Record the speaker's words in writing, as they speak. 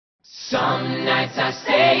Some nights I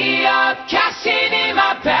stay up, cashing in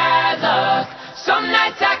my bad luck. Some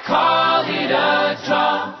nights I call it a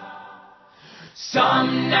draw.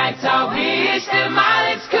 Some nights I wish that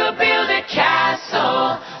my legs could build a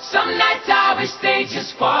castle. Some nights I wish they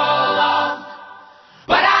just fall off.